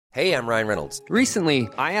Hey, I'm Ryan Reynolds. Recently,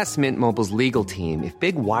 I asked Mint Mobile's legal team if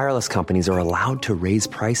big wireless companies are allowed to raise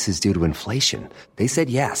prices due to inflation. They said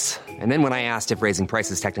yes. And then when I asked if raising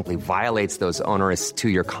prices technically violates those onerous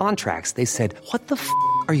two-year contracts, they said, "What the f***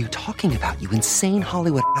 are you talking about, you insane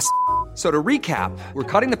Hollywood ass?" So to recap, we're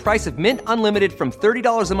cutting the price of Mint Unlimited from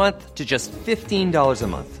 $30 a month to just $15 a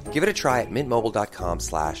month. Give it a try at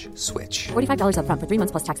mintmobile.com/switch. $45 up front for 3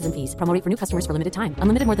 months plus taxes and fees. Promo rate for new customers for limited time.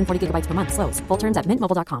 Unlimited more than 40 gigabytes per month. Slows full terms at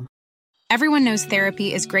mintmobile.com. Everyone knows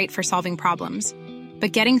therapy is great for solving problems,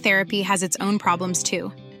 but getting therapy has its own problems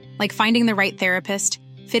too, like finding the right therapist,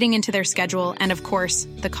 fitting into their schedule, and of course,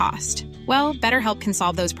 the cost. Well, BetterHelp can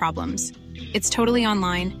solve those problems. It's totally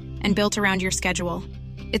online and built around your schedule.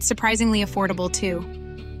 It's surprisingly affordable too.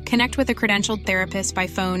 Connect with a credentialed therapist by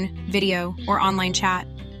phone, video, or online chat,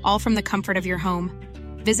 all from the comfort of your home.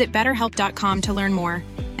 Visit BetterHelp.com to learn more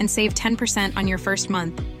and save 10% on your first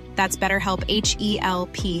month. That's BetterHelp,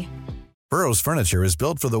 H-E-L-P. Burrow's furniture is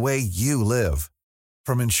built for the way you live.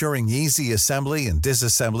 From ensuring easy assembly and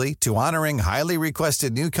disassembly to honoring highly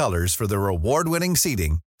requested new colors for their award-winning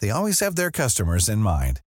seating, they always have their customers in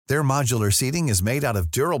mind. Their modular seating is made out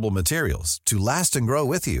of durable materials to last and grow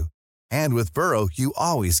with you. And with Burrow, you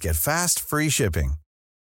always get fast, free shipping.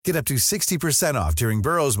 Get up to 60% off during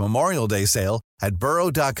Burrow's Memorial Day sale at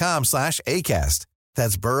burrow.com/ACAST.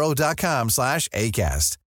 That's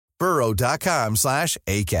burrow.com/ACAST.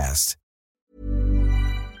 burrow.com/ACAST.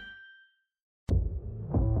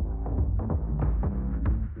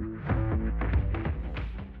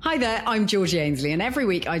 Hi there, I'm Georgie Ainsley, and every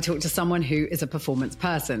week I talk to someone who is a performance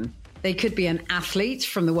person. They could be an athlete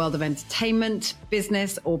from the world of entertainment,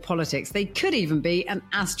 business, or politics. They could even be an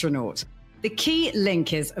astronaut. The key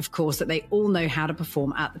link is, of course, that they all know how to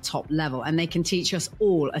perform at the top level, and they can teach us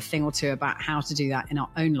all a thing or two about how to do that in our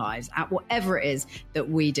own lives at whatever it is that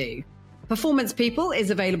we do. Performance People is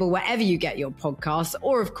available wherever you get your podcasts,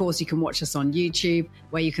 or of course you can watch us on YouTube,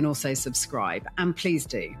 where you can also subscribe, and please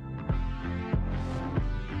do.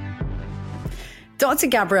 Dr.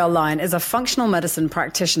 Gabrielle Lyon is a functional medicine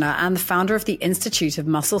practitioner and the founder of the Institute of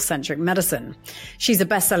Muscle-Centric Medicine. She's a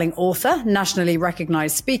best-selling author, nationally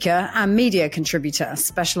recognized speaker, and media contributor,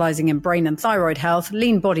 specializing in brain and thyroid health,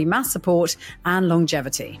 lean body mass support, and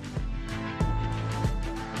longevity.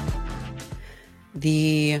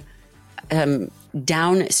 The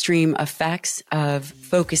downstream effects of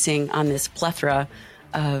focusing on this plethora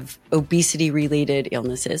of obesity-related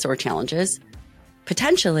illnesses or challenges,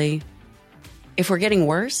 potentially, if we're getting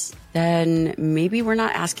worse, then maybe we're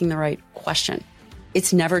not asking the right question.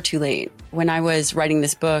 It's never too late. When I was writing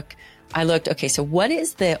this book, I looked, okay, so what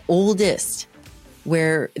is the oldest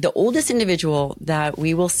individual that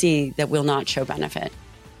we will see that will not show benefit?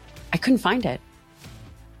 I couldn't find it.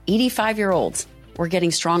 85-year-olds were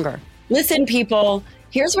getting stronger. Listen, people,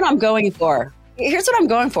 here's what I'm going for.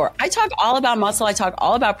 I talk all about muscle. I talk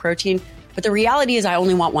all about protein. But the reality is I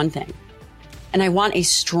only want one thing. And I want a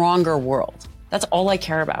stronger world. That's all I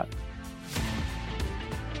care about.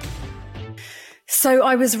 So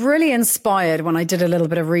I was really inspired when I did a little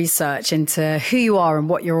bit of research into who you are and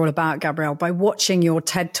what you're all about, Gabrielle, by watching your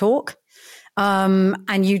TED Talk,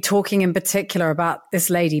 and you talking in particular about this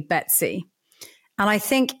lady, Betsy. And I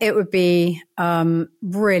think it would be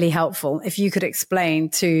really helpful if you could explain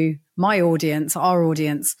to my audience, our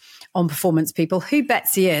audience on Performance People, who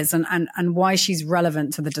Betsy is and why she's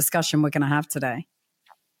relevant to the discussion we're going to have today.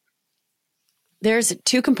 There's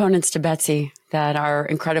two components to Betsy that are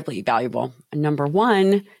incredibly valuable. Number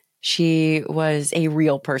one, she was a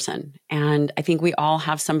real person. And I think we all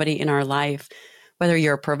have somebody in our life, whether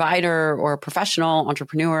you're a provider or a professional,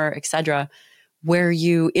 entrepreneur, etc., where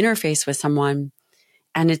you interface with someone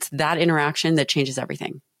and it's that interaction that changes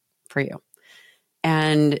everything for you.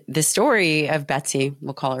 And the story of Betsy,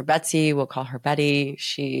 we'll call her Betsy, we'll call her Betty.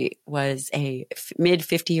 She was a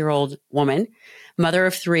mid-50-year-old woman, mother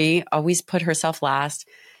of three, always put herself last.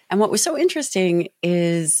 And what was so interesting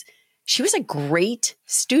is she was a great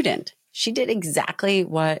student. She did exactly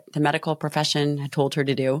what the medical profession had told her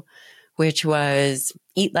to do, which was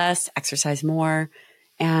eat less, exercise more.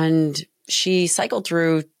 And she cycled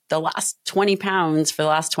through the last 20 pounds for the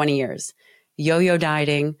last 20 years, yo-yo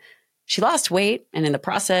dieting. She lost weight, and in the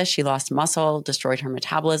process, she lost muscle, destroyed her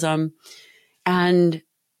metabolism. And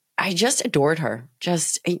I just adored her.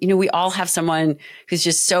 We all have someone who's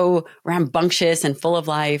just so rambunctious and full of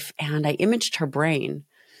life. And I imaged her brain.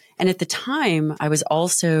 And at the time, I was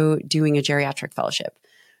also doing a geriatric fellowship.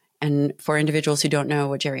 And for individuals who don't know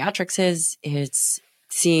what geriatrics is, it's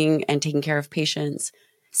seeing and taking care of patients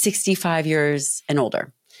 65 years and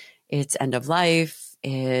older. It's end of life.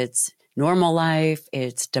 It's normal life.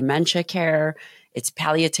 It's dementia care. it's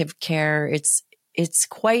palliative care. It's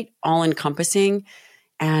quite all encompassing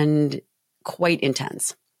and quite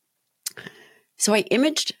intense. So I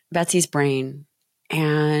imaged Betsy's brain,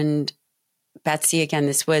 and Betsy, again,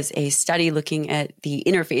 this was a study looking at the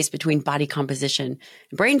interface between body composition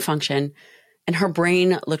and brain function, and her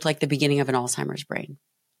brain looked like the beginning of an Alzheimer's brain.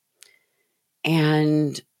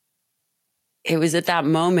 And it was at that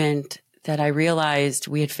moment that I realized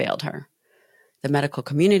we had failed her. The medical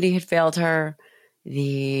community had failed her.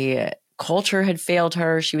 The culture had failed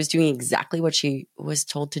her. She was doing exactly what she was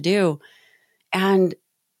told to do. And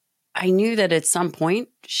I knew that at some point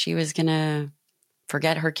she was going to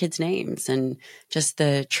forget her kids' names, and just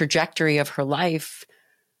the trajectory of her life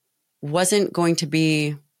wasn't going to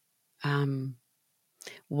be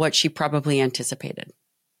what she probably anticipated.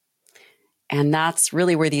 And that's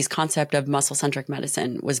really where these concept of muscle-centric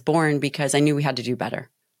medicine was born, because I knew we had to do better.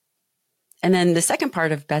 And then the second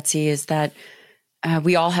part of Betsy is that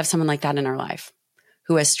we all have someone like that in our life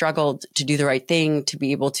who has struggled to do the right thing, to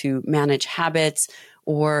be able to manage habits,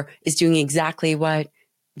 or is doing exactly what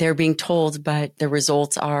they're being told, but the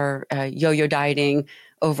results are yo-yo dieting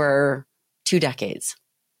over 2 decades.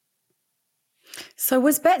 So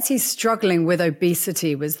was Betsy struggling with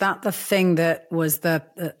obesity? Was that the thing that was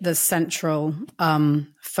the central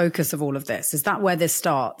focus of all of this? Is that where this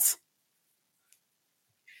starts?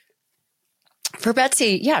 For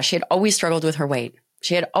Betsy, yeah, she had always struggled with her weight.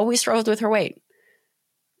 She had always struggled with her weight,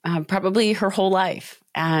 probably her whole life.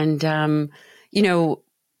 And,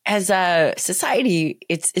 as a society,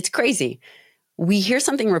 it's crazy. We hear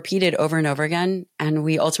something repeated over and over again, and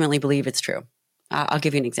we ultimately believe it's true. I'll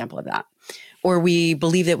give you an example of that. Or we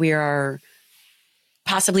believe that we are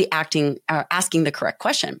possibly asking the correct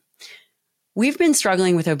question. We've been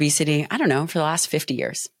struggling with obesity, for the last 50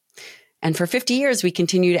 years. And for 50 years, we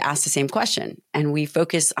continue to ask the same question. And we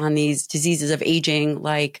focus on these diseases of aging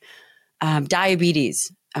like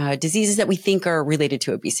diabetes, diseases that we think are related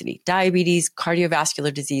to obesity, diabetes,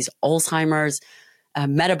 cardiovascular disease, Alzheimer's,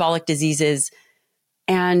 metabolic diseases.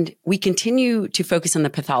 And we continue to focus on the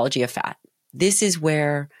pathology of fat. This is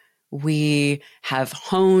where we have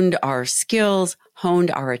honed our skills,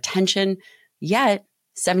 honed our attention, yet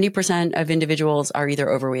 70% of individuals are either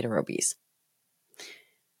overweight or obese.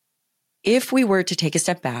 If we were to take a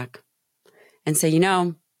step back and say,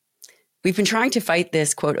 we've been trying to fight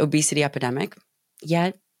this, quote, obesity epidemic,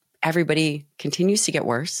 yet everybody continues to get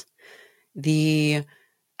worse. The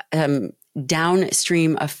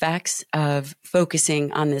downstream effects of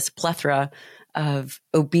focusing on this plethora of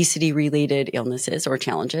obesity-related illnesses or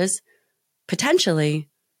challenges, potentially,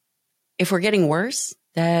 if we're getting worse,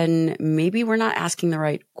 then maybe we're not asking the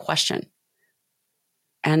right question.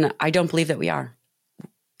 And I don't believe that we are.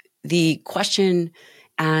 The question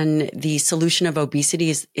and the solution of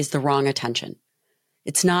obesity is the wrong attention.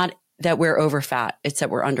 It's not that we're over fat, it's that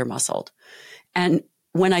we're under muscled. And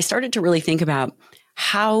when I started to really think about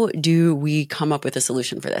how do we come up with a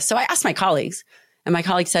solution for this? So I asked my colleagues, and my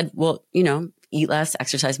colleagues said, well, eat less,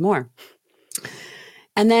 exercise more.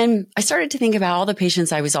 And then I started to think about all the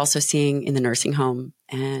patients I was also seeing in the nursing home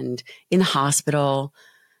and in the hospital,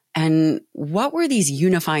 and what were these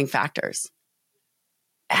unifying factors?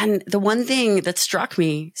 And the one thing that struck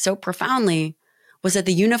me so profoundly was that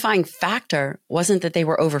the unifying factor wasn't that they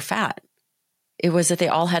were over fat. It was that they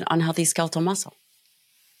all had unhealthy skeletal muscle.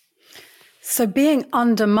 So being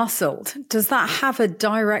under-muscled, does that have a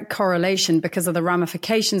direct correlation because of the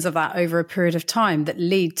ramifications of that over a period of time that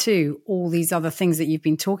lead to all these other things that you've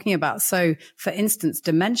been talking about? So, for instance,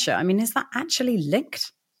 dementia. Is that actually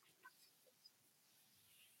linked?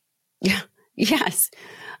 Yeah. Yes.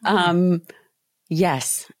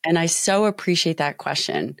 Yes. And I so appreciate that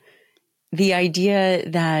question. The idea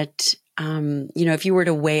that, if you were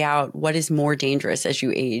to weigh out what is more dangerous as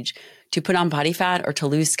you age, to put on body fat or to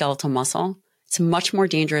lose skeletal muscle, it's much more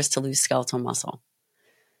dangerous to lose skeletal muscle.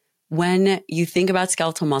 When you think about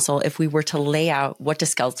skeletal muscle, if we were to lay out what does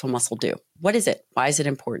skeletal muscle do? What is it? Why is it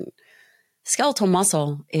important? Skeletal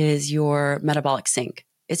muscle is your metabolic sink.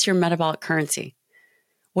 It's your metabolic currency.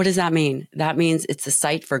 What does that mean? That means it's the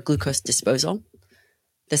site for glucose disposal,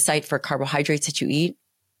 the site for carbohydrates that you eat.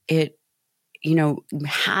 It,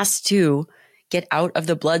 has to get out of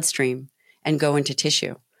the bloodstream and go into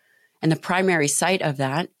tissue. And the primary site of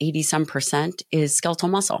that, 80% is skeletal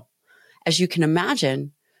muscle. As you can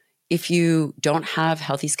imagine, if you don't have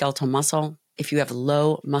healthy skeletal muscle, if you have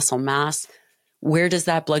low muscle mass, where does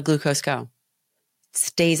that blood glucose go? It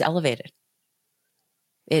stays elevated.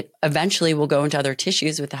 It eventually will go into other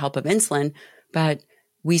tissues with the help of insulin, but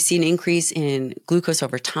we see an increase in glucose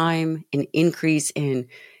over time, an increase in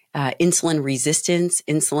insulin resistance.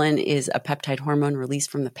 Insulin is a peptide hormone released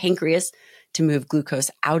from the pancreas to move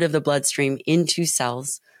glucose out of the bloodstream into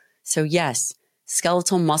cells. So yes,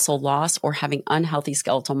 skeletal muscle loss or having unhealthy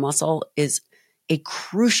skeletal muscle is a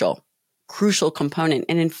crucial component.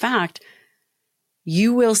 And in fact,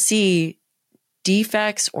 you will see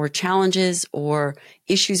defects or challenges or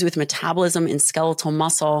issues with metabolism in skeletal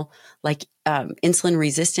muscle, like insulin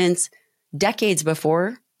resistance, decades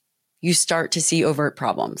before you start to see overt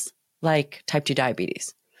problems like type 2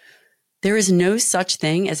 diabetes. There is no such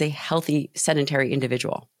thing as a healthy sedentary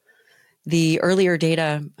individual. The earlier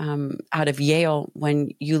data out of Yale, when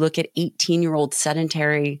you look at 18-year-old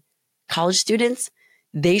sedentary college students,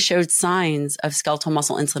 they showed signs of skeletal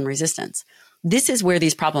muscle insulin resistance. This is where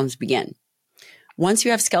these problems begin. Once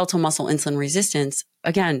you have skeletal muscle insulin resistance,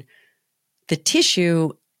 again, the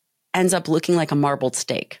tissue ends up looking like a marbled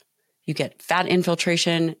steak. You get fat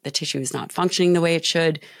infiltration, the tissue is not functioning the way it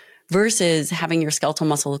should, versus having your skeletal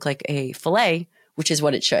muscle look like a fillet, which is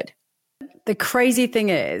what it should. The crazy thing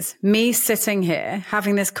is, me sitting here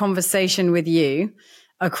having this conversation with you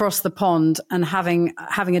across the pond and having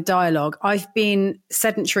a dialogue. I've been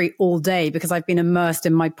sedentary all day because I've been immersed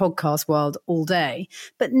in my podcast world all day,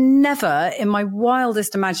 but never in my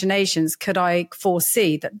wildest imaginations could I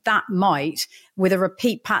foresee that might, with a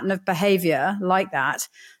repeat pattern of behavior like that,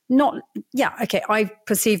 I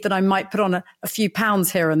perceived that I might put on a few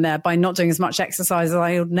pounds here and there by not doing as much exercise as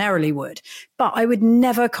I ordinarily would. But I would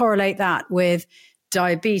never correlate that with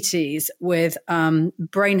diabetes, with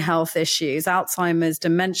brain health issues, Alzheimer's,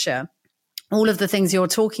 dementia, all of the things you're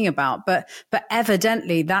talking about. But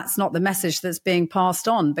evidently that's not the message that's being passed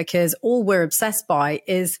on, because all we're obsessed by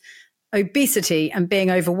is obesity and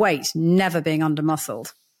being overweight, never being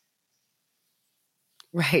under-muscled.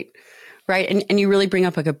 Right. And you really bring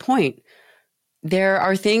up a good point. There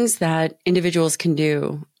are things that individuals can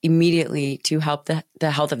do immediately to help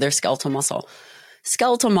the health of their skeletal muscle.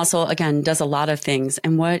 Skeletal muscle, again, does a lot of things.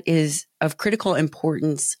 And what is of critical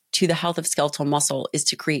importance to the health of skeletal muscle is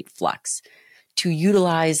to create flex, to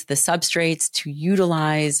utilize the substrates, to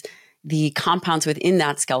utilize the compounds within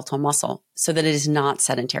that skeletal muscle so that it is not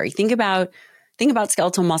sedentary. Think about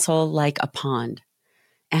skeletal muscle like a pond.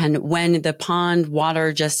 And when the pond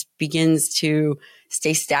water just begins to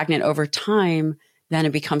stay stagnant over time, then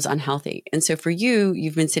it becomes unhealthy. And so for you,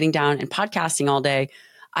 you've been sitting down and podcasting all day.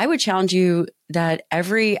 I would challenge you that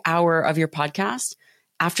every hour of your podcast,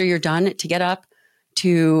 after you're done, to get up,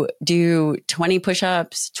 to do 20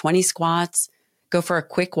 push-ups, 20 squats, go for a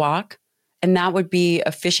quick walk. And that would be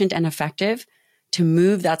efficient and effective to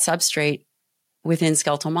move that substrate within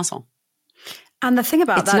skeletal muscle. And the thing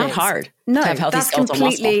about it's that not is, hard. no, have healthy that's skeletal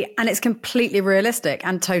completely, muscle. and it's completely realistic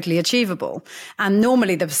and totally achievable. And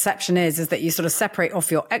normally the perception is that you sort of separate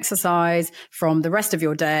off your exercise from the rest of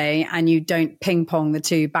your day and you don't ping pong the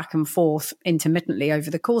two back and forth intermittently over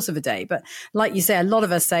the course of a day. But like you say, a lot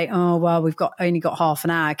of us say, oh, well, we've only got half an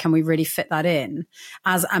hour. Can we really fit that in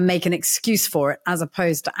and make an excuse for it, as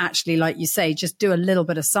opposed to actually, like you say, just do a little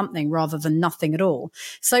bit of something rather than nothing at all.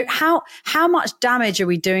 So how much damage are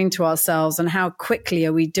we doing to ourselves, and how quickly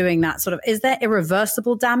are we doing that sort of, is there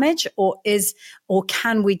irreversible damage, or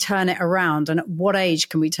can we turn it around? And at what age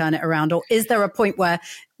can we turn it around? Or is there a point where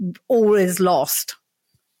all is lost?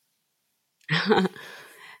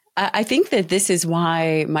 I think that this is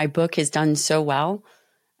why my book has done so well.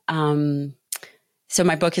 So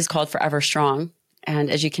my book is called Forever Strong. And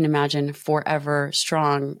as you can imagine, forever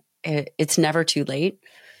strong, it's never too late.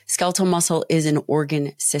 Skeletal muscle is an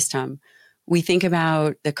organ system. We think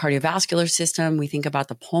about the cardiovascular system. We think about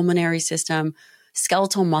the pulmonary system.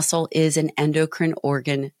 Skeletal muscle is an endocrine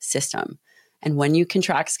organ system. And when you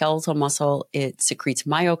contract skeletal muscle, it secretes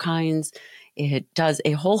myokines. It does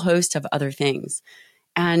a whole host of other things.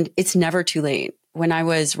 And it's never too late. When I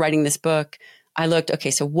was writing this book, I looked,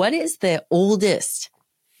 okay, so what is the oldest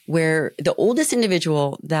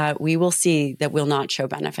individual that we will see that will not show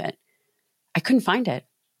benefit? I couldn't find it.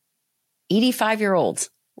 85-year-olds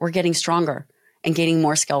were getting stronger and gaining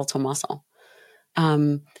more skeletal muscle.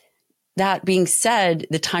 That being said,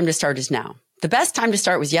 the time to start is now. The best time to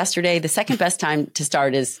start was yesterday. The second best time to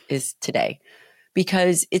start is today,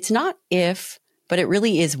 because it's not if, but it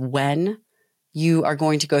really is when you are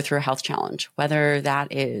going to go through a health challenge, whether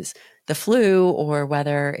that is the flu or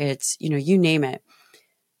whether it's, you name it.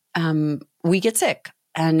 We get sick,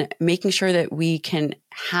 and making sure that we can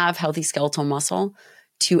have healthy skeletal muscle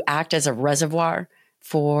to act as a reservoir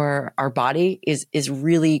for our body is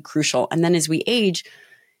really crucial. And then as we age,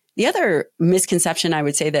 the other misconception I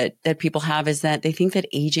would say that people have is that they think that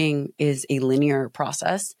aging is a linear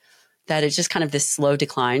process, that it's just kind of this slow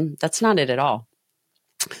decline. That's not it at all.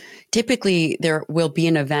 typically there will be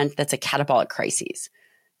an event that's a catabolic crisis,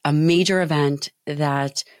 a major event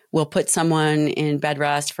that will put someone in bed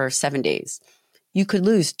rest for 7 days. You could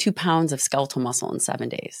lose 2 pounds of skeletal muscle in 7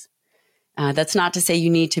 days. That's not to say you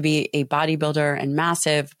need to be a bodybuilder and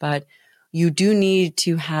massive, but you do need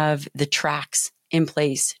to have the tracks in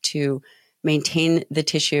place to maintain the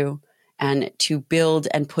tissue and to build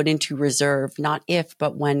and put into reserve, not if,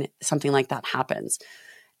 but when something like that happens.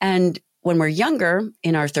 And when we're younger,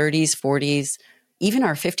 in our 30s, 40s, even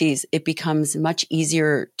our 50s, it becomes much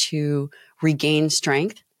easier to regain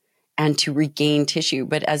strength and to regain tissue.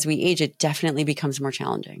 But as we age, it definitely becomes more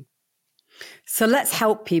challenging. So let's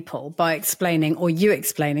help people by explaining, or you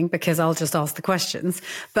explaining, because I'll just ask the questions,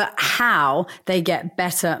 but how they get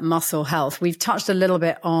better muscle health. We've touched a little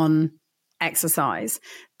bit on exercise,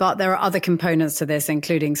 but there are other components to this,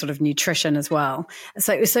 including sort of nutrition as well.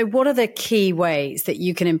 So what are the key ways that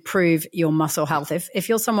you can improve your muscle health? If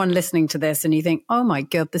you're someone listening to this and you think, oh my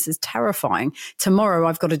God, this is terrifying, tomorrow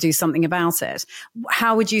I've got to do something about it,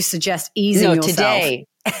 how would you suggest easing yourself?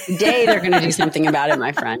 Today they're going to do something about it,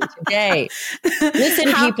 my friend. Today.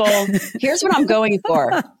 Listen, people, here's what I'm going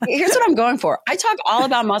for. I talk all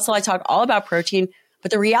about muscle. I talk all about protein, but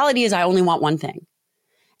the reality is I only want one thing.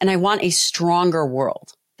 And I want a stronger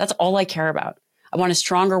world. That's all I care about. I want a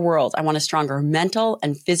stronger world. I want a stronger mental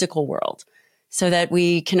and physical world so that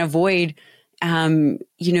we can avoid,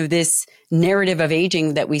 this narrative of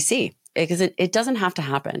aging that we see, because it doesn't have to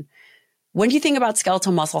happen. When you think about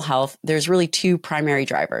skeletal muscle health, there's really two primary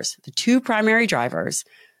drivers. The two primary drivers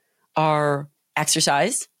are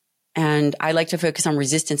exercise, and I like to focus on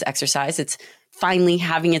resistance exercise. It's finally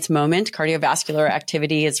having its moment. Cardiovascular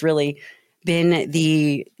activity has really been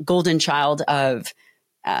the golden child of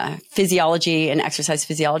physiology and exercise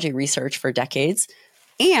physiology research for decades.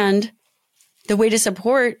 And the way to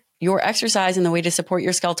support your exercise and the way to support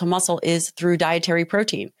your skeletal muscle is through dietary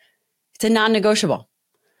protein. It's a non-negotiable.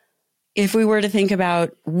 If we were to think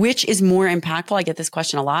about which is more impactful, I get this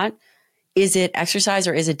question a lot. Is it exercise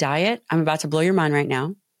or is it diet? I'm about to blow your mind right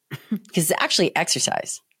now because it's actually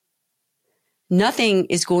exercise. Nothing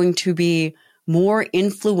is going to be more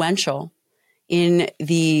influential in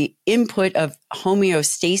the input of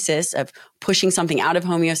homeostasis, of pushing something out of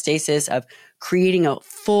homeostasis, of creating a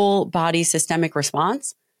full body systemic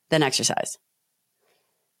response than exercise.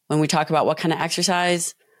 When we talk about what kind of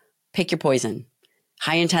exercise, pick your poison.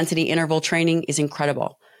 High intensity interval training is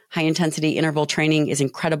incredible. High intensity interval training is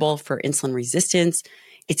incredible for insulin resistance.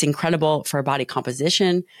 It's incredible for body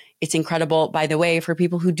composition. It's incredible, by the way, for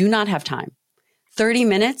people who do not have time. 30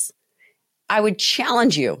 minutes, I would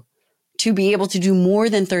challenge you to be able to do more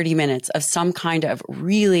than 30 minutes of some kind of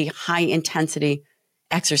really high intensity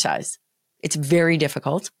exercise. It's very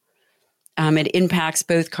difficult. It impacts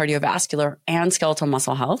both cardiovascular and skeletal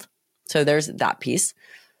muscle health. So there's that piece.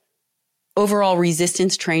 Overall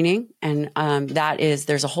resistance training, and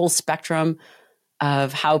there's a whole spectrum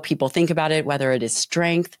of how people think about it, whether it is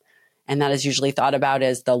strength, and that is usually thought about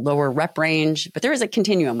as the lower rep range, but there is a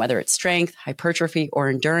continuum, whether it's strength, hypertrophy, or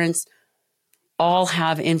endurance, all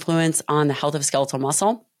have influence on the health of skeletal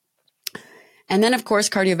muscle. And then, of course,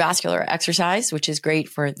 cardiovascular exercise, which is great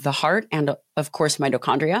for the heart and, of course,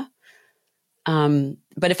 mitochondria.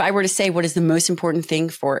 But if I were to say what is the most important thing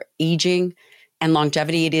for aging and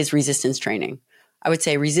longevity, it is resistance training. I would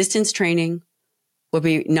say resistance training would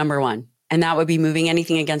be number one, and that would be moving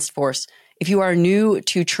anything against force. If you are new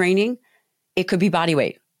to training, it could be body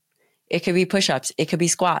weight. It could be push-ups. It could be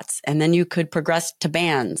squats. And then you could progress to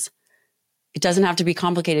bands. It doesn't have to be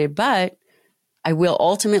complicated, but I will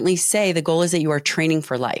ultimately say the goal is that you are training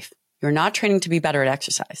for life. You're not training to be better at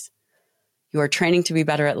exercise. You are training to be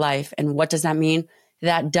better at life. And what does that mean?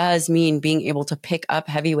 That does mean being able to pick up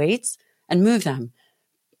heavy weights and move them.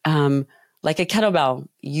 Like a kettlebell,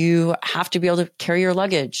 you have to be able to carry your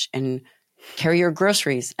luggage and carry your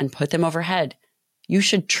groceries and put them overhead. You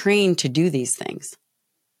should train to do these things.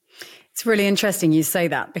 It's really interesting you say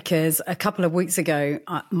that, because a couple of weeks ago,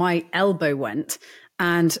 my elbow went.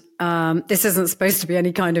 And this isn't supposed to be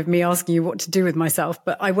any kind of me asking you what to do with myself,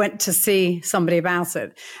 but I went to see somebody about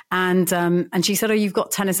it. And she said, oh, you've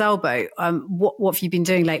got tennis elbow. What have you been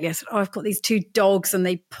doing lately? I said, oh, I've got these two dogs and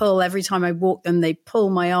they pull every time I walk them, they pull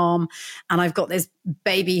my arm. And I've got this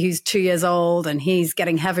baby who's 2 years old and he's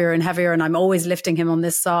getting heavier and heavier. And I'm always lifting him on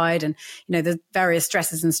this side. And, the various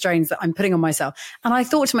stresses and strains that I'm putting on myself. And I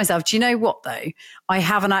thought to myself, do you know what though? I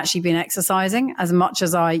haven't actually been exercising as much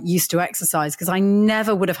as I used to exercise, because I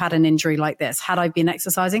never would have had an injury like this had I been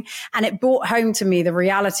exercising. And it brought home to me the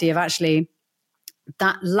reality of actually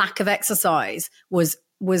that lack of exercise was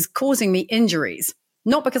causing me injuries.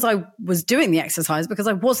 Not because I was doing the exercise, because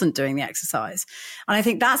I wasn't doing the exercise. And I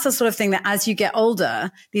think that's the sort of thing that as you get older,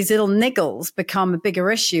 these little niggles become a bigger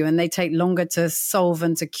issue and they take longer to solve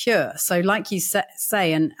and to cure. So like you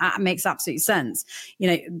say, and it makes absolute sense,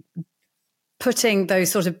 putting those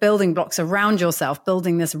sort of building blocks around yourself,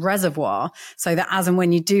 building this reservoir so that as and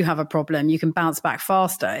when you do have a problem, you can bounce back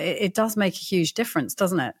faster. It does make a huge difference,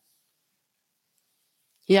 doesn't it?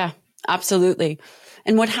 Yeah, absolutely.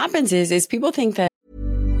 And what happens is people think that,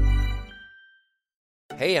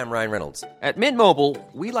 Hey, I'm Ryan Reynolds. at Mint Mobile,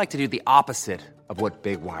 we like to do the opposite of what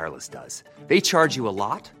Big Wireless does. They charge you a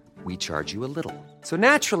lot, we charge you a little. So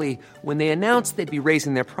naturally, when they announced they'd be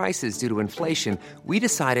raising their prices due to inflation, we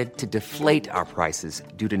decided to deflate our prices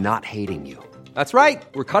due to not hating you. That's right.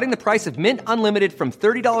 We're cutting the price of Mint Unlimited from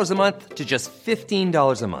 $30 a month to just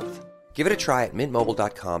 $15 a month. Give it a try at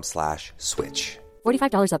mintmobile.com/switch.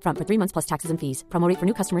 $45 up front for 3 months plus taxes and fees. Promo rate for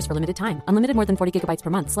new customers for limited time. Unlimited more than 40 gigabytes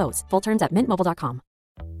per month. Slows full terms at mintmobile.com.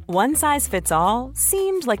 One size fits all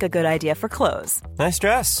seemed like a good idea for clothes. Nice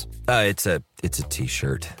dress. It's a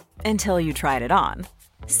t-shirt. Until you tried it on.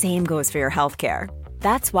 Same goes for your healthcare.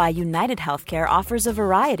 That's why United Healthcare offers a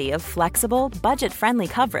variety of flexible, budget-friendly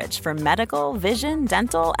coverage for medical, vision,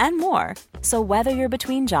 dental, and more. So whether you're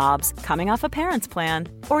between jobs, coming off a parent's plan,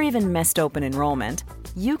 or even missed open enrollment,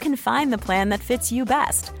 you can find the plan that fits you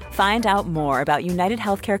best. Find out more about United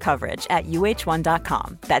Healthcare coverage at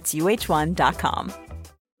uh1.com. That's uh1.com.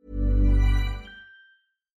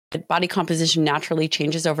 body composition naturally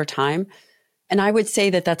changes over time. And I would say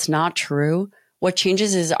that that's not true. What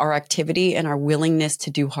changes is our activity and our willingness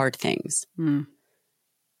to do hard things.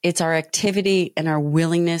 It's our activity and our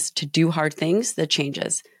willingness to do hard things that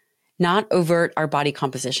changes, not overt our body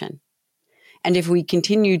composition. And if we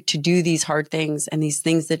continue to do these hard things and these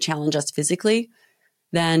things that challenge us physically,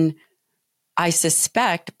 then I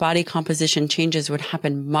suspect body composition changes would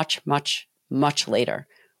happen much, much, much later.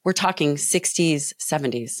 We're talking 60s,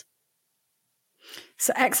 70s.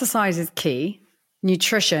 So exercise is key.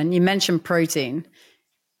 Nutrition, you mentioned protein.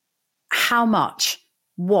 How much?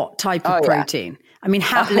 What type of protein? Yeah. I mean,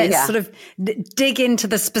 let's sort of dig into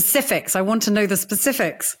the specifics. I want to know the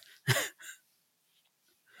specifics.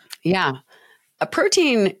 Yeah. A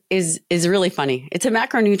protein is really funny. It's a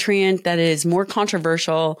macronutrient that is more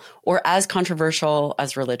controversial or as controversial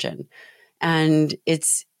as religion. And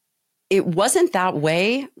it wasn't that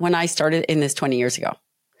way when I started in this 20 years ago.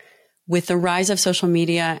 With the rise of social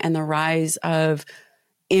media and the rise of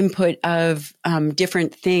input of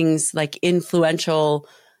different things like influential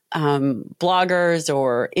bloggers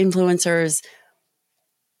or influencers,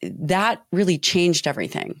 that really changed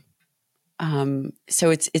everything. So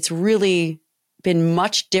it's really been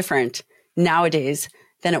much different nowadays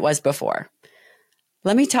than it was before.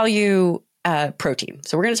 Let me tell you protein.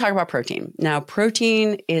 So we're going to talk about protein. Now,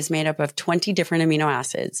 protein is made up of 20 different amino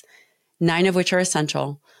acids, 9 of which are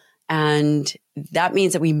essential. And that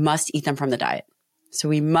means that we must eat them from the diet. So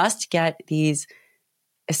we must get these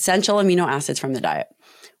essential amino acids from the diet.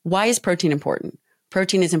 Why is protein important?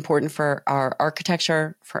 Protein is important for our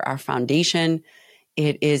architecture, for our foundation.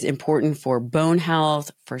 It is important for bone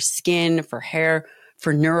health, for skin, for hair,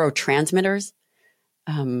 for neurotransmitters.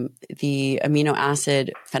 The amino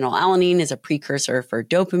acid phenylalanine is a precursor for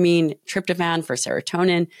dopamine, tryptophan for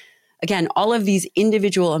serotonin. Again, all of these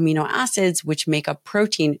individual amino acids, which make up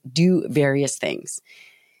protein, do various things.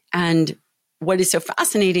 And what is so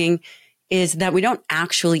fascinating is that we don't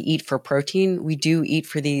actually eat for protein. We do eat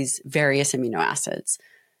for these various amino acids.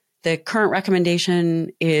 The current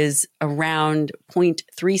recommendation is around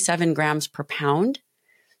 0.37 grams per pound.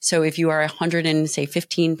 So if you are a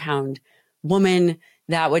 115-pound woman,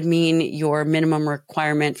 that would mean your minimum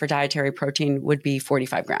requirement for dietary protein would be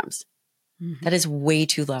 45 grams. Mm-hmm. That is way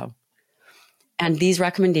too low. And these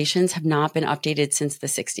recommendations have not been updated since the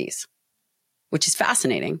 60s, which is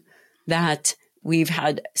fascinating that we've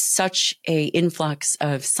had such an influx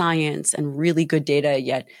of science and really good data,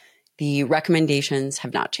 yet the recommendations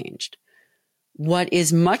have not changed. What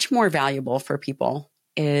is much more valuable for people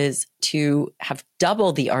is to have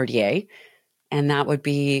double the RDA, and that would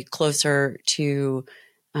be closer to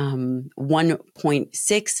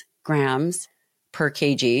 1.6 grams per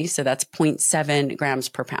kg. So that's 0.7 grams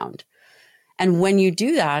per pound. And when you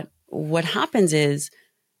do that, what happens is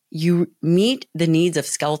you meet the needs of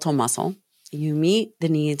skeletal muscle, you meet the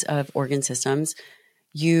needs of organ systems,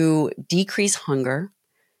 you decrease hunger,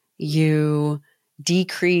 you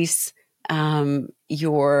decrease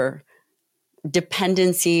your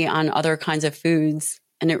dependency on other kinds of foods,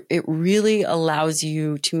 and it really allows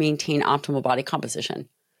you to maintain optimal body composition.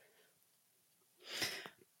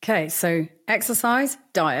 Okay, so exercise,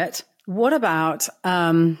 diet. What about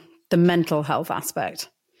the mental health aspect?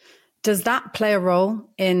 Does that play a role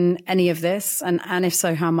in any of this? And if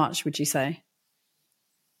so, how much would you say?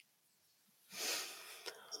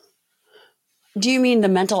 Do you mean the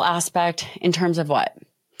mental aspect in terms of what?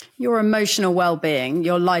 Your emotional well-being,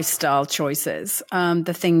 your lifestyle choices,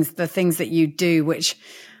 the things that you do, which,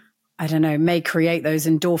 I don't know, may create those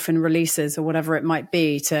endorphin releases or whatever it might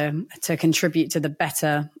be to contribute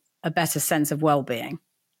to a better sense of well-being.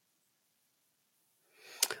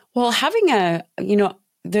 Well, having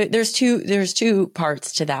there's two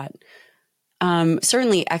parts to that.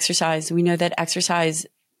 Certainly exercise. We know that exercise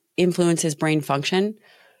influences brain function.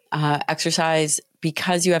 Exercise,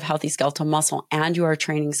 because you have healthy skeletal muscle and you are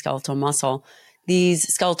training skeletal muscle,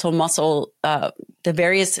 these skeletal muscle, the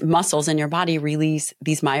various muscles in your body release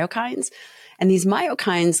these myokines. And these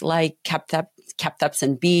myokines, like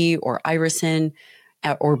cathepsin B or irisin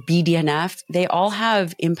or BDNF, they all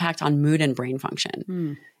have impact on mood and brain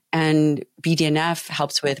function. And BDNF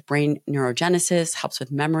helps with brain neurogenesis, helps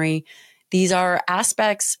with memory. These are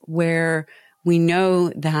aspects where we know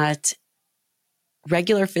that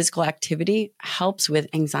regular physical activity helps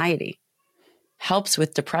with anxiety, helps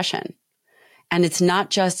with depression. And it's not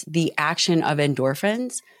just the action of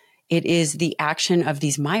endorphins, it is the action of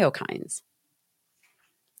these myokines.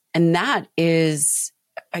 And that is,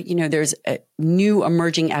 there's a new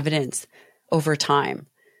emerging evidence over time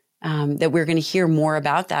that we're going to hear more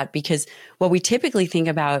about that, because what we typically think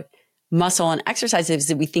about muscle and exercise is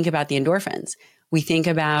that we think about the endorphins. We think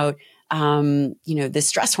about the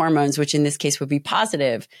stress hormones, which in this case would be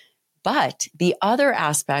positive. But the other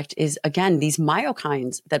aspect is, again, these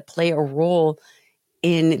myokines that play a role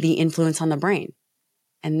in the influence on the brain.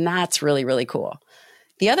 And that's really, really cool.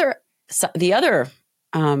 The other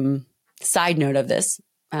side note of this,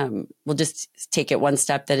 we'll just take it one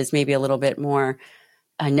step that is maybe a little bit more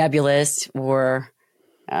nebulous or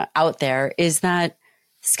out there, is that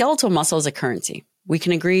skeletal muscle is a currency. We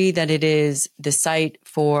can agree that it is the site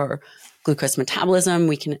for glucose metabolism.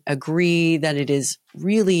 We can agree that it is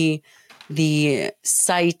really the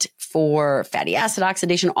site for fatty acid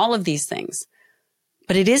oxidation, all of these things.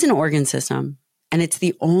 But it is an organ system, and it's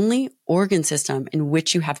the only organ system in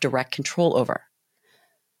which you have direct control over.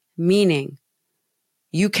 Meaning,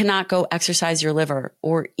 you cannot go exercise your liver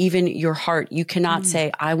or even your heart. You cannot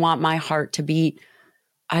say, I want my heart to beat,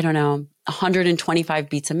 125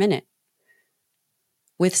 beats a minute.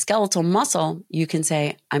 With skeletal muscle, you can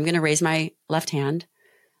say, I'm going to raise my left hand.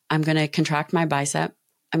 I'm going to contract my bicep.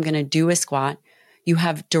 I'm going to do a squat. You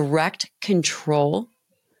have direct control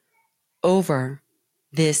over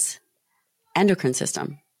this endocrine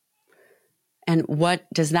system. And what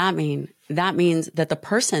does that mean? That means that the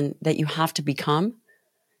person that you have to become,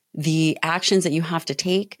 the actions that you have to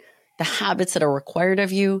take, the habits that are required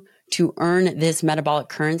of you to earn this metabolic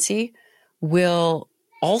currency will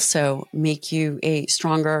also make you a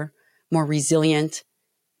stronger, more resilient,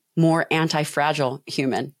 more anti-fragile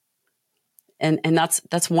human. And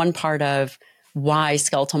that's one part of why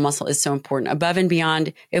skeletal muscle is so important. Above and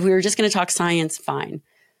beyond, if we were just going to talk science, fine.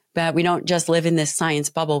 But we don't just live in this science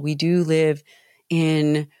bubble. We do live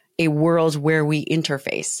in a world where we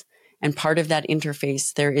interface. And part of that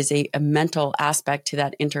interface, there is a mental aspect to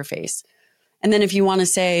that interface. And then if you want to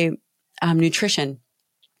say nutrition,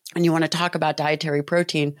 and you want to talk about dietary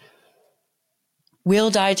protein, will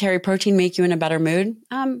dietary protein make you in a better mood?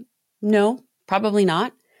 No, probably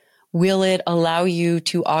not. Will it allow you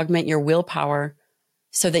to augment your willpower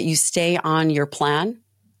so that you stay on your plan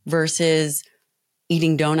versus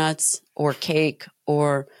eating donuts or cake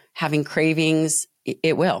or having cravings?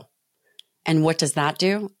 It will. And what does that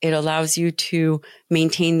do? It allows you to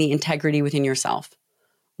maintain the integrity within yourself.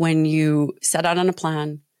 When you set out on a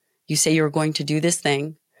plan, you say you're going to do this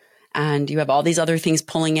thing, and you have all these other things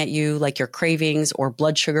pulling at you, like your cravings or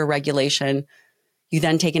blood sugar regulation, you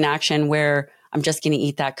then take an action where I'm just going to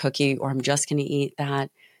eat that cookie, or I'm just going to eat that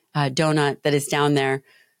donut that is down there.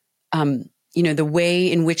 The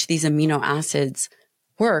way in which these amino acids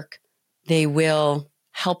work, they will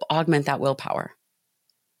help augment that willpower.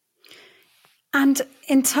 And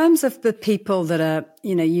in terms of the people that are,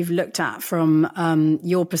 you've looked at from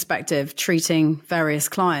your perspective, treating various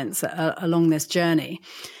clients along this journey,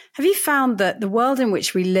 have you found that the world in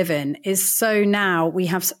which we live in is so now we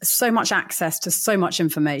have so much access to so much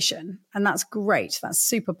information, and that's great. That's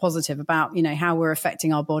super positive about, how we're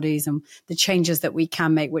affecting our bodies and the changes that we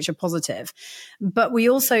can make, which are positive. But we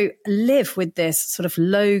also live with this sort of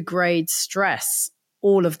low grade stress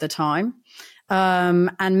all of the time.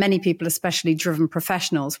 And many people, especially driven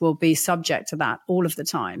professionals, will be subject to that all of the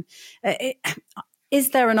time. Is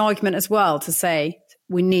there an argument as well to say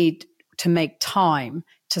we need to make time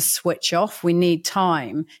to switch off. We need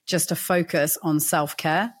time just to focus on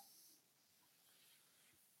self-care.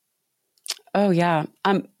 Oh, yeah.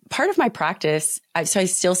 Part of my practice, so I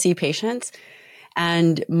still see patients,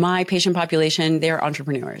 and my patient population, they're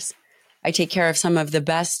entrepreneurs. I take care of some of the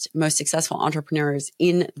best, most successful entrepreneurs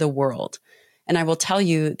in the world. And I will tell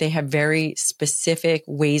you, they have very specific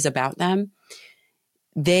ways about them.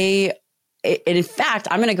 In fact,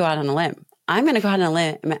 I'm going to go out on a limb. I'm going to go out on a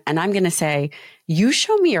limb and I'm going to say, you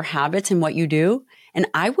show me your habits and what you do, and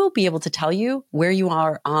I will be able to tell you where you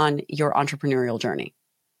are on your entrepreneurial journey.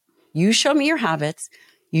 You show me your habits,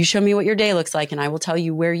 you show me what your day looks like, and I will tell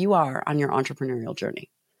you where you are on your entrepreneurial journey.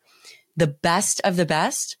 The best of the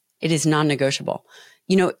best, it is non-negotiable.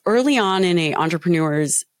 Early on in a entrepreneur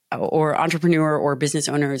or business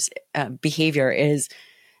owner's behavior is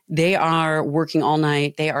they are working all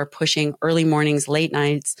night. They are pushing early mornings, late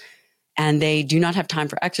nights, and they do not have time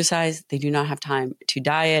for exercise. They do not have time to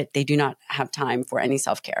diet. They do not have time for any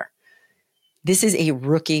self-care. This is a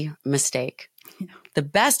rookie mistake. Yeah. The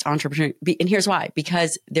best entrepreneur, and here's why,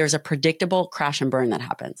 because there's a predictable crash and burn that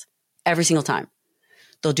happens every single time.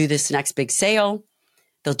 They'll do this next big sale.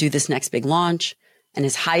 They'll do this next big launch. And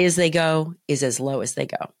as high as they go is as low as they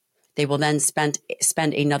go. They will then spend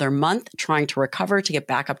another month trying to recover to get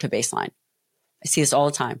back up to baseline. I see this all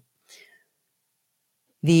the time.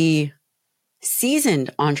 The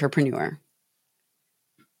seasoned entrepreneur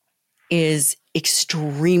is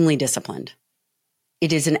extremely disciplined.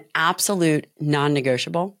 It is an absolute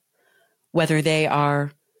non-negotiable, whether they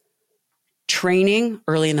are training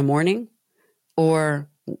early in the morning or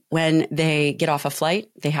when they get off a flight,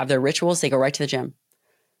 they have their rituals, they go right to the gym.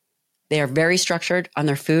 They are very structured on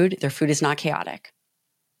their food. Their food is not chaotic.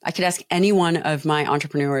 I could ask any one of my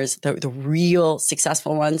entrepreneurs, the real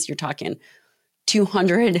successful ones, you're talking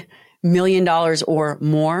 $200 million or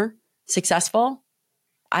more successful.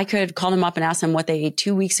 I could call them up and ask them what they ate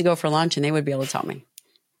 2 weeks ago for lunch, and they would be able to tell me.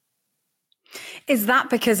 Is that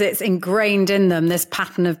because it's ingrained in them, this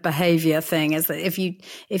pattern of behavior thing? Is that if you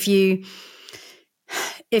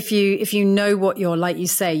know what you're, like you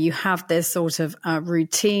say, you have this sort of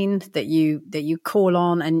routine that you call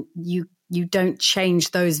on, and you don't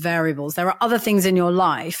change those variables. There are other things in your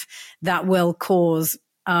life that will cause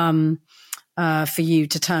for you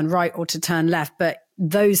to turn right or to turn left, but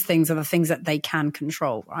those things are the things that they can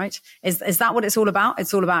control, right? Is that what it's all about?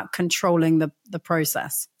 It's all about controlling the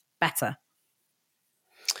process better.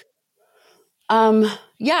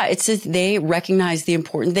 Yeah, it's just they recognize the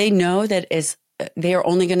importance. They know that they are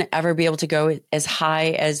only going to ever be able to go as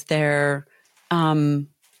high as their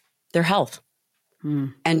health.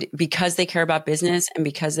 And because they care about business and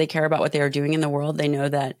because they care about what they are doing in the world, they know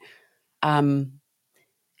that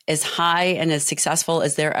as high and as successful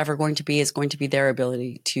as they're ever going to be is going to be their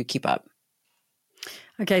ability to keep up.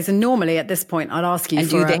 Okay, so normally at this point, I'd ask you and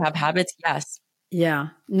do they have habits? Yes. Yeah.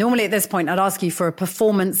 Normally at this point, I'd ask you for a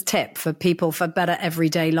performance tip for people for better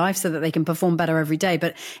everyday life so that they can perform better every day.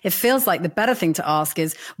 But it feels like the better thing to ask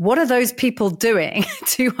is, what are those people doing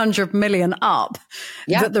 200 million up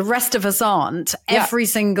that the rest of us aren't every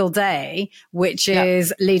single day, which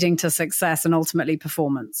is leading to success and ultimately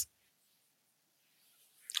performance?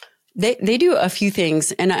 They do a few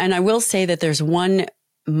things. And I will say that there's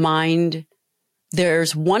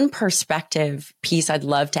one perspective piece I'd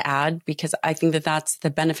love to add, because I think that that's the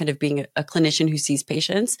benefit of being a clinician who sees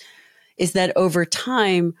patients, is that over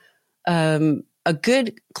time, a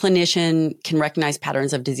good clinician can recognize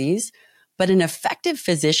patterns of disease, but an effective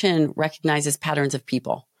physician recognizes patterns of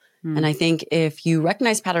people. And I think if you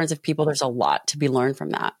recognize patterns of people, there's a lot to be learned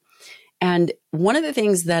from that. And one of the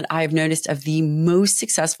things that I've noticed of the most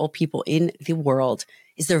successful people in the world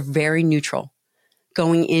is they're very neutral.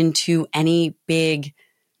 Going into any big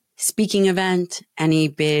speaking event, any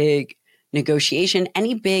big negotiation,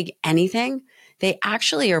 any big anything, they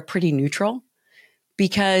actually are pretty neutral,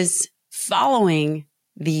 because following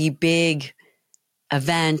the big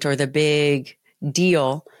event or the big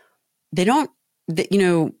deal,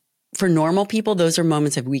 for normal people, those are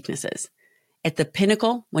moments of weaknesses. At the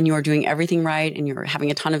pinnacle, when you are doing everything right and you're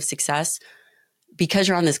having a ton of success, because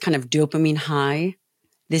you're on this kind of dopamine high,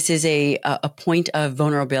 this is a point of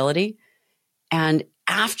vulnerability. And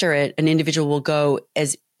after it, an individual will go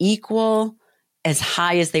as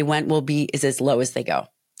high as they went is as low as they go.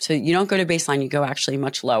 So you don't go to baseline, you go actually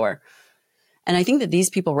much lower. And I think that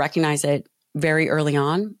these people recognize it very early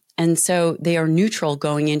on. And so they are neutral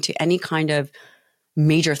going into any kind of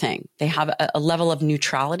major thing. They have a level of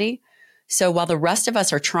neutrality. So while the rest of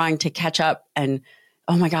us are trying to catch up and,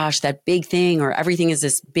 oh my gosh, that big thing or everything is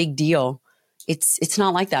this big deal, it's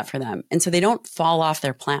not like that for them. And so they don't fall off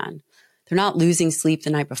their plan. They're not losing sleep the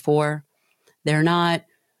night before. They're not,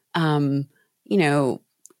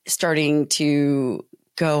 starting to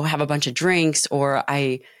go have a bunch of drinks, or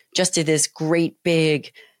I just did this great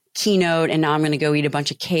big keynote and now I'm going to go eat a bunch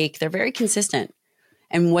of cake. They're very consistent.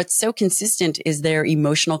 And what's so consistent is their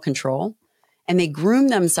emotional control, and they groom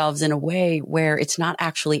themselves in a way where it's not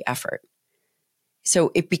actually effort.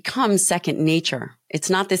 So it becomes second nature. It's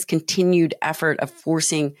not this continued effort of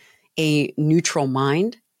forcing a neutral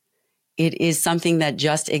mind. It is something that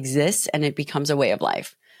just exists and it becomes a way of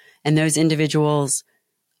life. And those individuals,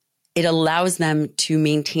 it allows them to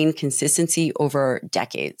maintain consistency over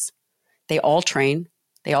decades. They all train.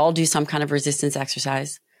 They all do some kind of resistance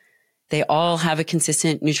exercise. They all have a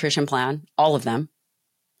consistent nutrition plan, all of them.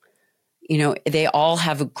 They all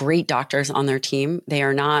have great doctors on their team. They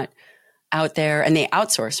are not out there, and they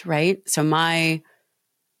outsource, right? So my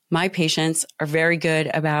patients are very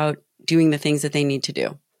good about doing the things that they need to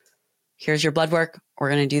do. Here's your blood work. We're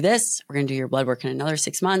going to do this. We're going to do your blood work in another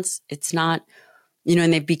 6 months. It's not,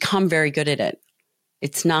 and they've become very good at it.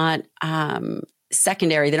 It's not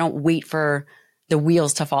secondary. They don't wait for the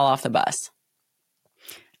wheels to fall off the bus.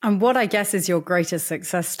 And what I guess is your greatest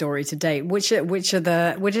success story to date? Which is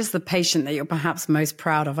the patient that you're perhaps most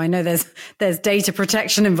proud of? I know there's data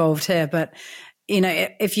protection involved here, but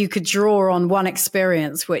if you could draw on one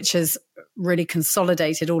experience which has really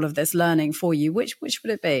consolidated all of this learning for you, which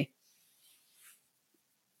would it be?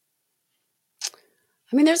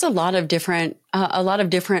 I mean, there's a lot of different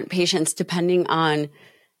patients depending on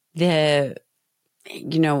what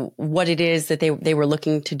it is that they were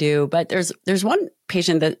looking to do. But there's one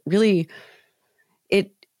patient that really,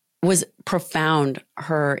 it was profound,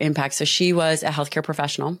 her impact. So she was a healthcare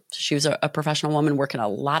professional. So she was a professional woman working a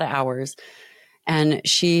lot of hours, and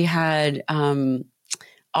she had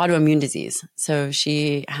autoimmune disease. So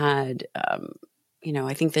she had,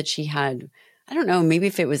 I think that she had, I don't know, maybe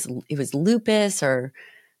if it was lupus or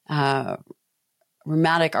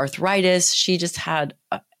rheumatic arthritis. She just had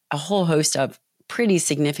a whole host of pretty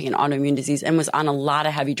significant autoimmune disease and was on a lot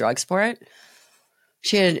of heavy drugs for it.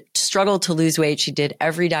 She had struggled to lose weight. She did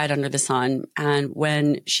every diet under the sun. And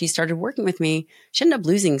when she started working with me, she ended up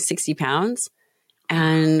losing 60 pounds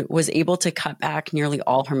and was able to cut back nearly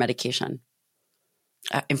all her medication.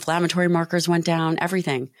 Inflammatory markers went down,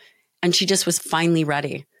 everything. And she just was finally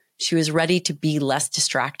ready. She was ready to be less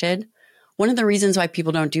distracted. One of the reasons why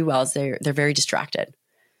people don't do well is they're very distracted.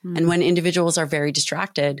 And when individuals are very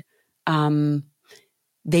distracted,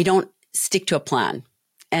 they don't stick to a plan.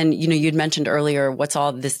 And, you'd mentioned earlier, what's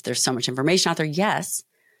all this? There's so much information out there. Yes.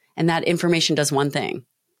 And that information does one thing.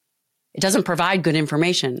 It doesn't provide good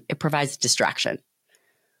information. It provides distraction.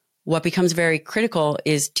 What becomes very critical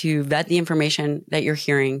is to vet the information that you're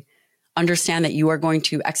hearing, understand that you are going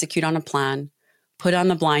to execute on a plan, put on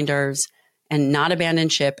the blinders and not abandon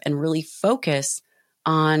ship, and really focus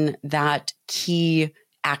on that key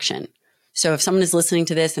action. So if someone is listening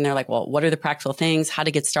to this and they're like, well, what are the practical things? How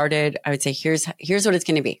to get started? I would say, here's what it's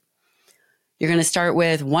going to be. You're going to start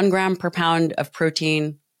with 1 gram per pound of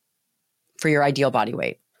protein for your ideal body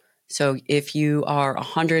weight. So if you are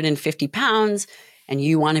 150 pounds and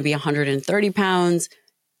you want to be 130 pounds,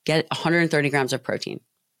 get 130 grams of protein.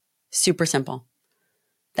 Super simple.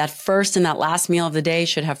 That first and that last meal of the day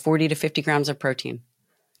should have 40 to 50 grams of protein.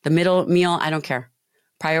 The middle meal, I don't care.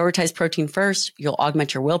 Prioritize protein first. You'll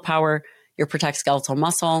augment your willpower. You'll protect skeletal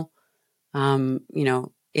muscle.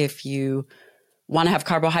 If you want to have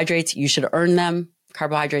carbohydrates, you should earn them.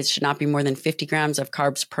 Carbohydrates should not be more than 50 grams of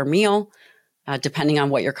carbs per meal, depending on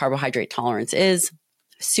what your carbohydrate tolerance is.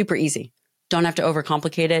 Super easy. Don't have to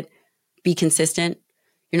overcomplicate it. Be consistent.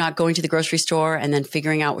 You're not going to the grocery store and then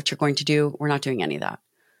figuring out what you're going to do. We're not doing any of that.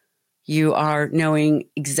 You are knowing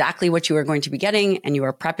exactly what you are going to be getting, and you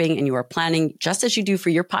are prepping and you are planning, just as you do for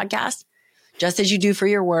your podcast, just as you do for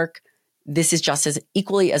your work. This is just as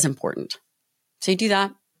equally as important. So you do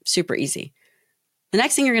that, super easy. The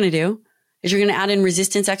next thing you're going to do is you're going to add in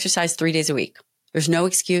resistance exercise 3 days a week. There's no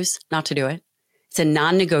excuse not to do it. It's a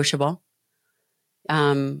non-negotiable,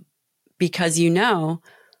 because you know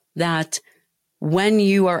that when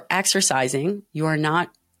you are exercising, you are not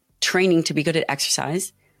training to be good at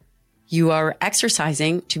exercise. You are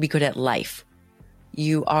exercising to be good at life.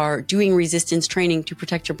 You are doing resistance training to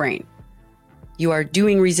protect your brain. You are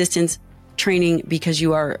doing resistance training because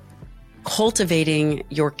you are cultivating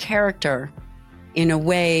your character in a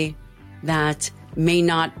way that may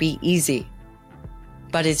not be easy,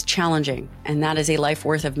 but is challenging. And that is a life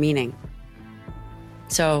worth of meaning.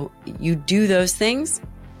 So you do those things,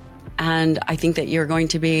 and I think that you're going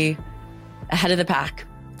to be ahead of the pack.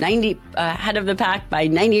 Ahead of the pack by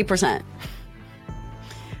 98%.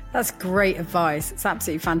 That's great advice. It's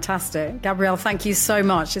absolutely fantastic. Gabrielle, thank you so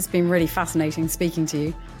much. It's been really fascinating speaking to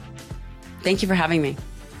you. Thank you for having me.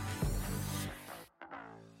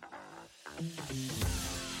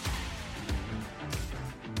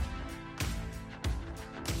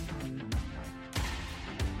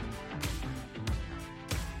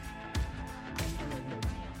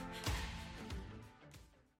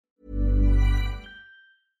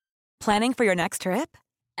 Planning for your next trip?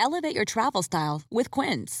 Elevate your travel style with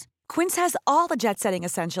Quince. Quince has all the jet-setting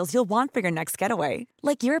essentials you'll want for your next getaway,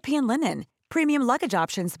 like European linen, premium luggage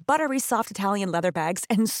options, buttery soft Italian leather bags,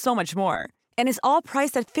 and so much more. And is all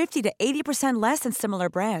priced at 50 to 80% less than similar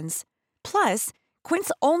brands. Plus,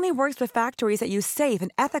 Quince only works with factories that use safe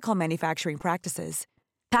and ethical manufacturing practices.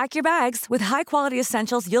 Pack your bags with high-quality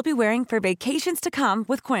essentials you'll be wearing for vacations to come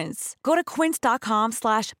with Quince. Go to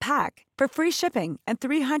quince.com/pack for free shipping and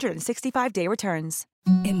 365-day returns.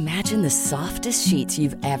 Imagine the softest sheets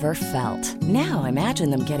you've ever felt. Now imagine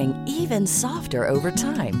them getting even softer over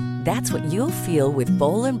time. That's what you'll feel with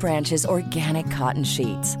Boll & Branch's organic cotton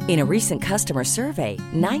sheets. In a recent customer survey,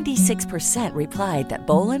 96% replied that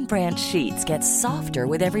Boll & Branch sheets get softer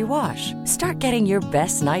with every wash. Start getting your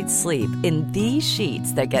best night's sleep in these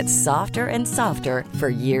sheets that get softer and softer for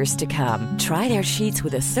years to come. Try their sheets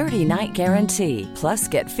with a 30-night guarantee. Plus,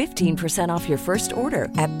 get 15% off your first order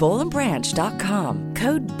at bollandbranch.com.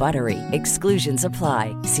 Code BUTTERY. Exclusions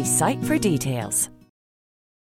apply. See site for details.